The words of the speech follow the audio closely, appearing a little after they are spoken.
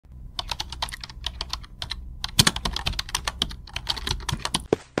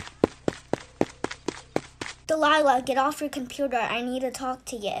Delilah, get off your computer. I need to talk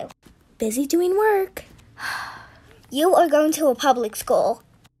to you. Busy doing work. You are going to a public school.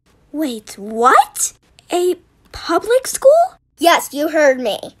 Wait, what? A public school? Yes, you heard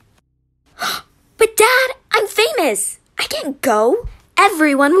me. But Dad, I'm famous. I can't go.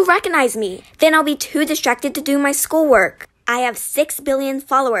 Everyone will recognize me. Then I'll be too distracted to do my schoolwork. I have 6 billion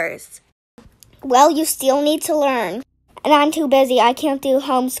followers. Well, you still need to learn. And I'm too busy. I can't do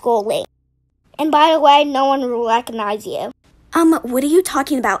homeschooling. And by the way, no one will recognize you. What are you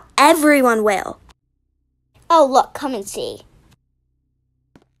talking about? Everyone will. Oh, look, come and see.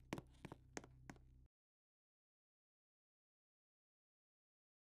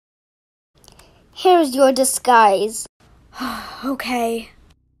 Here's your disguise. Okay.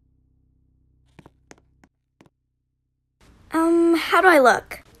 How do I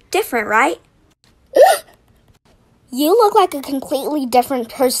look? Different, right? You look like a completely different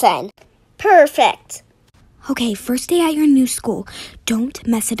person. Perfect. Okay, first day at your new school. Don't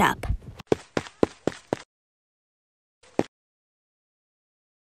mess it up.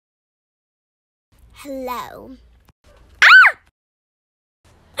 Hello.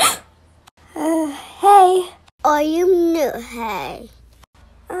 Hey. Are you new? Hey.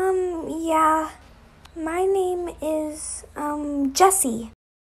 Yeah. My name is, Jessie.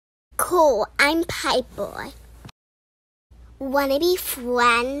 Cool, I'm Piper. Wanna be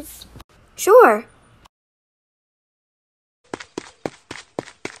friends? Sure.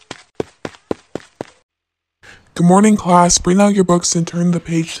 Good morning, class. Bring out your books and turn the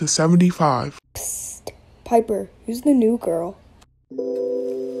page to 75. Psst. Piper, who's the new girl?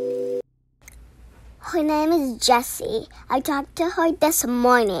 Her name is Jessie. I talked to her this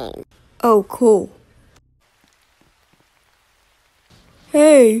morning. Oh, cool.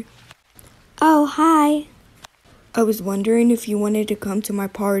 Hey. Oh, hi. I was wondering if you wanted to come to my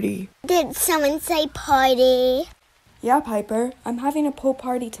party. Did someone say party? Yeah, Piper. I'm having a pool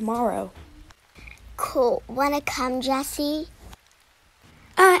party tomorrow. Cool. Wanna come, Jessie?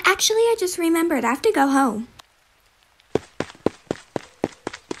 Actually, I just remembered. I have to go home.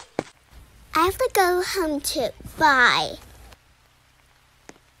 I have to go home too. Bye.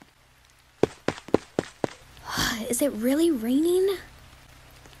 Is it really raining?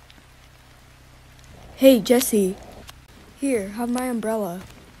 Hey, Jessie. Here, have my umbrella.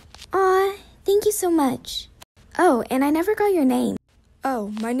 Aw, thank you so much. Oh, and I never got your name.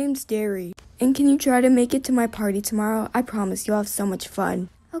 Oh, my name's Derry. And can you try to make it to my party tomorrow? I promise you'll have so much fun.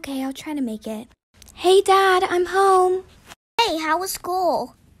 Okay, I'll try to make it. Hey, Dad, I'm home. Hey, how was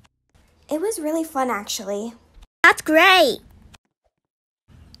school? It was really fun, actually. That's great.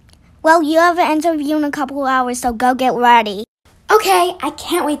 Well, you have an interview in a couple of hours, so go get ready. Okay, I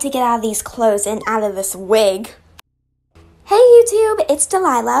can't wait to get out of these clothes and out of this wig. Hey, YouTube, it's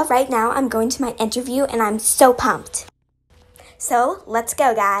Delilah. Right now, I'm going to my interview, and I'm so pumped. So, let's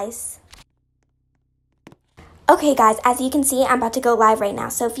go, guys. Okay, guys, as you can see, I'm about to go live right now,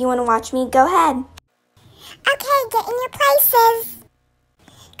 so if you want to watch me, go ahead. Okay, get in your places.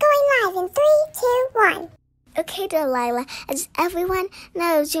 Going live in 3, 2, 1. Okay, Delilah, as everyone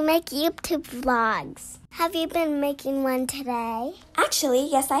knows, you make YouTube vlogs. Have you been making one today? Actually,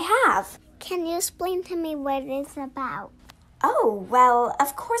 yes, I have. Can you explain to me what it's about? Oh, well,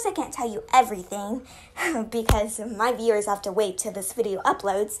 of course I can't tell you everything because my viewers have to wait till this video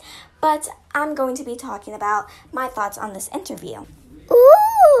uploads, but I'm going to be talking about my thoughts on this interview.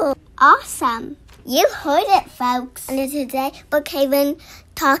 Ooh, awesome. You heard it, folks, on the Today BraydencharlesT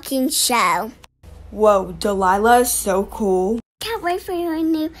talking show. Whoa, Delilah is so cool. Can't wait for your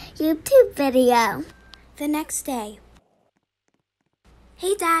new YouTube video. The next day.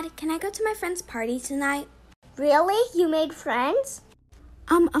 Hey, Dad, can I go to my friend's party tonight? Really? You made friends?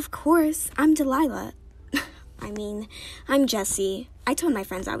 Of course. I'm Delilah. I'm Jessie. I told my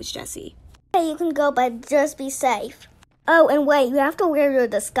friends I was Jessie. Okay, you can go, but just be safe. Oh, and wait, you have to wear your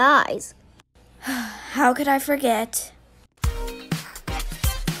disguise. How could I forget?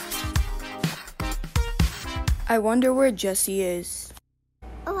 I wonder where Jessie is.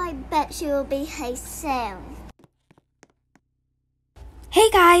 Oh, I bet she will be here soon. Hey,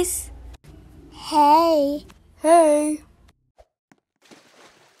 guys. Hey. Hey.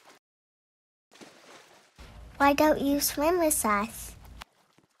 Why don't you swim with us?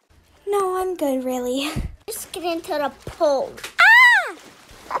 No, I'm good, really. Just get into the pool. Ah!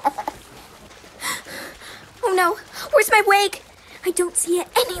 Oh no, where's my wig? I don't see it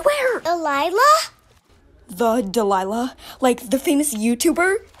anywhere. Delilah? The Delilah? Like the famous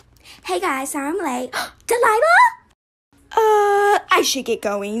YouTuber? Hey guys, sorry I'm late. Delilah? I should get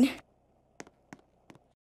going.